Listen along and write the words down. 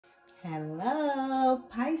Hello,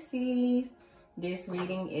 Pisces. This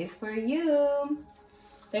reading is for you.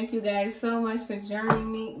 Thank you guys so much for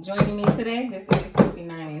joining me today. This is 69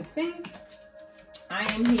 in Sync.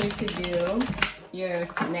 I am here to do your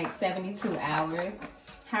next 72 hours,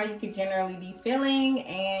 how you could generally be feeling,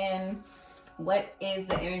 and what is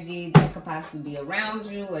the energy that could possibly be around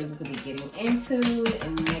you or you could be getting into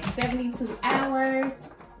in the next 72 hours,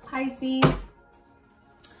 Pisces.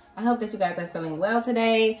 I hope that you guys are feeling well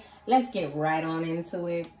today. Let's get right on into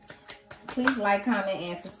it. Please like, comment,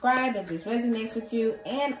 and subscribe if this resonates with you.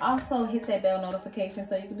 And also hit that bell notification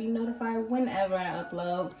so you can be notified whenever I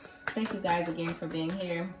upload. Thank you guys again for being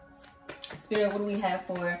here. Spirit, what do we have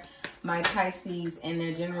for my Pisces and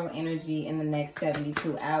their general energy in the next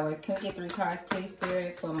 72 hours? Can we get 3 cards, please,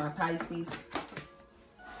 Spirit, for my Pisces?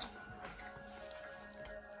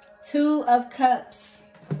 2 of Cups.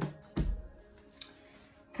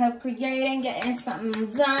 Cup creating, getting something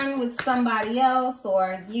done with somebody else,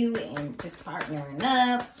 or you and just partnering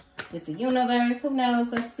up with the universe. Who knows?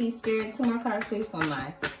 Let's see, Spirit. 2 more cards, please, for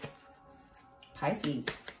my Pisces.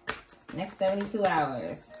 Next 72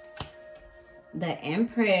 hours. The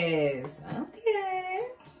Empress. Okay.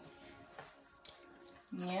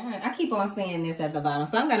 Yeah, I keep on seeing this at the bottom,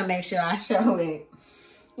 so I'm going to make sure I show it.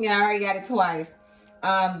 Yeah, I already got it twice.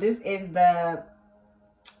 This is the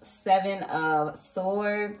 7 of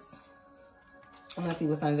Swords. I'm gonna see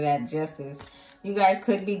what's under that. Justice. You guys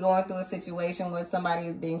could be going through a situation where somebody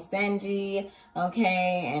is being stingy,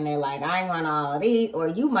 okay, and they're like, I want all of these, or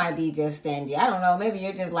you might be just stingy. I don't know, maybe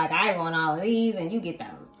you're just like, I want all of these and you get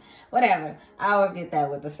those. Whatever. I always get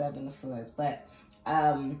that with the 7 of Swords, but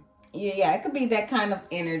yeah, it could be that kind of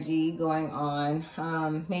energy going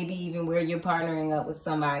on. Maybe even where you're partnering up with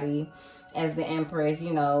somebody as the Empress.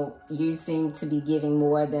 You know, you seem to be giving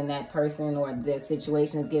more than that person or the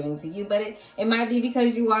situation is giving to you. But it might be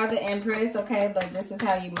because you are the Empress, okay? But this is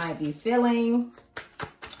how you might be feeling.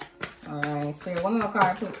 All right, Spirit, 1 more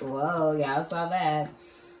card, please. Whoa, yeah, I saw that.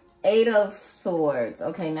 8 of Swords.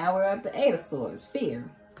 Okay, now we're at the 8 of Swords. Fear.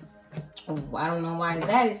 Oh, I don't know why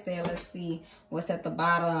that is there. Let's see what's at the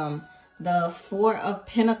bottom. The 4 of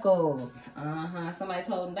Pentacles. Somebody's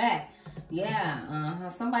holding back. Yeah,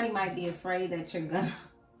 somebody might be afraid that you're gonna,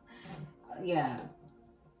 yeah.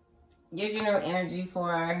 Your general energy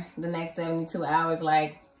for the next 72 hours,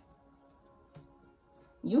 like,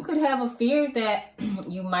 you could have a fear that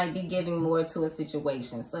you might be giving more to a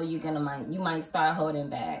situation. So you might start holding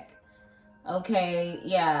back. Okay,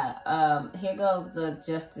 yeah, here goes the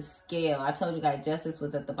Justice scale. I told you guys Justice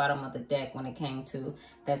was at the bottom of the deck when it came to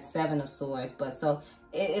that 7 of Swords. But so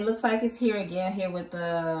it looks like it's here again, here with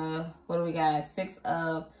the, what do we got? 6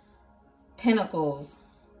 of Pentacles.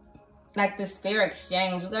 Like this fair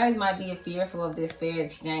exchange. You guys might be fearful of this fair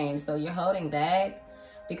exchange. So you're holding back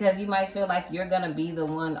because you might feel like you're going to be the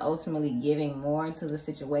one ultimately giving more to the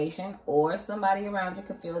situation. Or somebody around you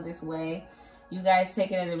could feel this way. You guys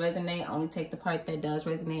take it as it resonates. Only take the part that does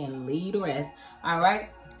resonate and leave the rest. All right.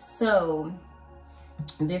 So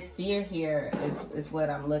this fear here is what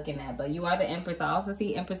I'm looking at. But you are the Empress. I also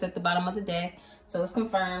see Empress at the bottom of the deck. So it's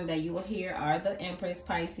confirmed that you here are the Empress,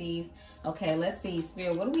 Pisces. Okay, let's see.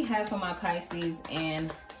 Spirit, what do we have for my Pisces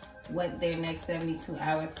and what their next 72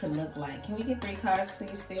 hours could look like? Can we get 3 cards,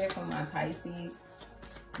 please, Spirit, for my Pisces?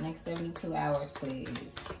 Next 72 hours,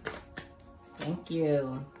 please. Thank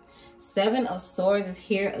you. 7 of Swords is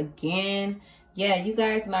here again. Yeah, you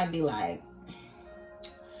guys might be like,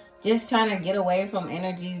 just trying to get away from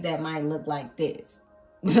energies that might look like this.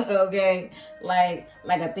 Okay? Like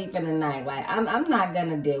a thief in the night. Like, I'm not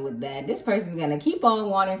gonna deal with that. This person's gonna keep on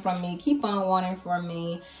wanting from me, keep on wanting from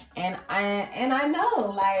me. And I know,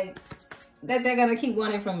 like, that they're gonna keep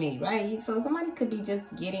wanting from me, right? So somebody could be just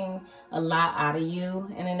getting a lot out of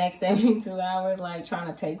you in the next 72 hours, like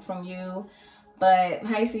trying to take from you. But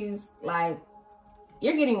Pisces, like,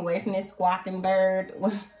 you're getting away from this squawking bird.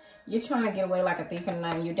 You're trying to get away like a thief in the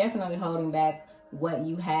night. You're definitely holding back what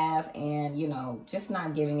you have and, you know, just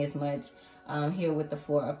not giving as much. Here with the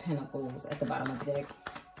 4 of Pentacles at the bottom of the deck.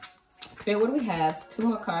 Spirit, what do we have? 2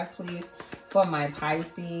 more cards, please, for my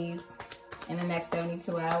Pisces in the next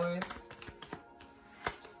 72 hours.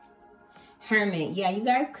 Hermit. Yeah, you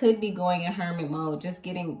guys could be going in hermit mode, just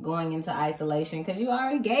going into isolation because you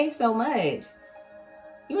already gave so much.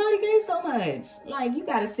 You already gave so much. Like, you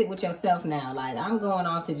got to sit with yourself now. Like, I'm going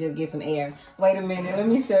off to just get some air. Wait a minute. Let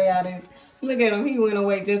me show y'all this. Look at him. He went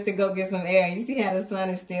away just to go get some air. You see how the sun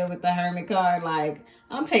is still with the Hermit card? Like,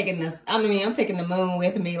 I'm taking the moon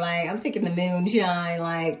with me. Like, I'm taking the moonshine.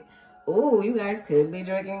 Like, ooh, you guys could be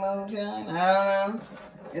drinking moonshine. I don't know.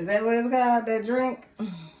 Is that what it's called, that drink?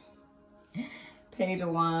 Page of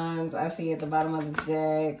Wands, I see at the bottom of the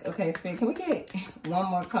deck. Okay, Spirit, can we get one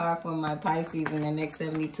more card for my Pisces in the next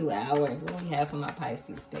 72 hours? What do we have for my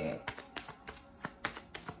Pisces, Spirit?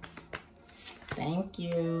 Thank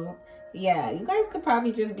you. Yeah, you guys could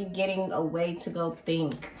probably just be getting a way to go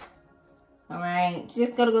think. All right?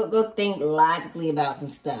 Just go think logically about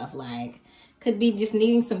some stuff. Like, could be just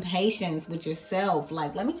needing some patience with yourself.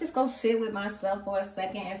 Like, let me just go sit with myself for a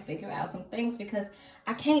second and figure out some things, because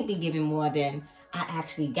I can't be giving more than I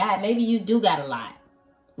actually got. Maybe you do got a lot.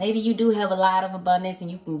 Maybe you do have a lot of abundance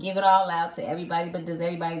and you can give it all out to everybody, but does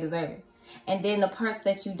everybody deserve it? And then the parts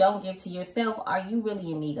that you don't give to yourself, are you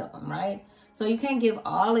really in need of them, right? So you can't give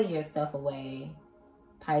all of your stuff away,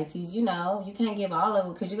 Pisces. You know, you can't give all of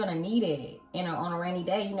it because you're going to need it. You know, on a rainy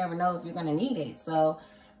day, you never know if you're going to need it. So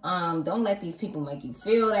don't let these people make you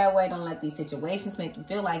feel that way. Don't let these situations make you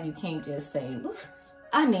feel like you can't just say,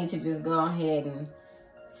 I need to just go ahead and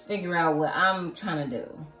figure out what I'm trying to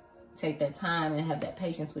do. Take that time and have that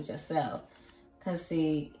patience with yourself. Because,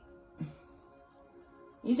 see,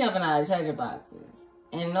 you jumping out of treasure boxes.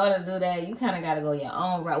 And in order to do that, you kind of got to go your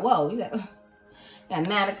own route. Whoa, you got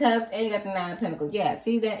 9 of Cups and you got the 9 of Pentacles. Yeah,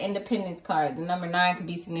 see that Independence card. The number 9 could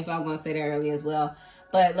be significant. I was going to say that earlier as well.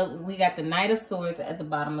 But look, we got the Knight of Swords at the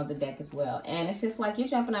bottom of the deck as well. And it's just like you're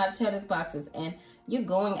jumping out of treasure boxes and you're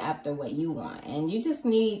going after what you want. And you just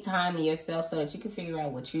need time to yourself so that you can figure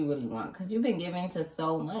out what you really want. Because you've been given to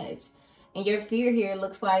so much. And your fear here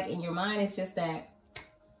looks like in your mind is just that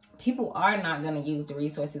people are not going to use the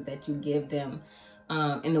resources that you give them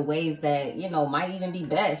in the ways that, you know, might even be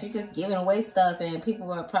best. You're just giving away stuff and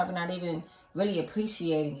people are probably not even really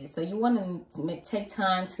appreciating it. So you want to take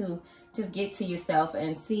time to just get to yourself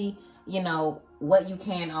and see, you know, what you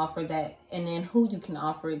can offer that, and then who you can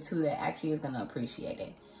offer it to that actually is going to appreciate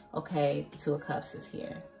it. Okay, the 2 of Cups is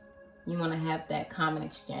here. You want to have that common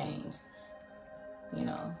exchange. You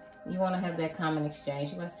know, you want to have that common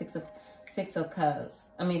exchange. You got 6 of Cups.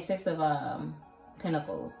 I mean, 6 of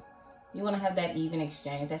Pentacles. You want to have that even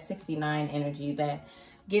exchange, that 69 energy, that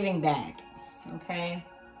giving back. Okay.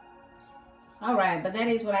 All right, but that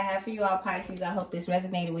is what I have for you all, Pisces. I hope this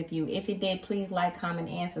resonated with you. If it did, please like, comment,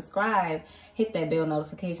 and subscribe. Hit that bell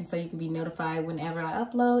notification so you can be notified whenever I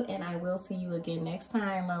upload. And I will see you again next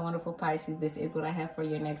time, my wonderful Pisces. This is what I have for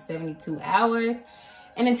your next 72 hours.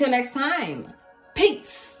 And until next time,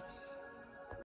 peace.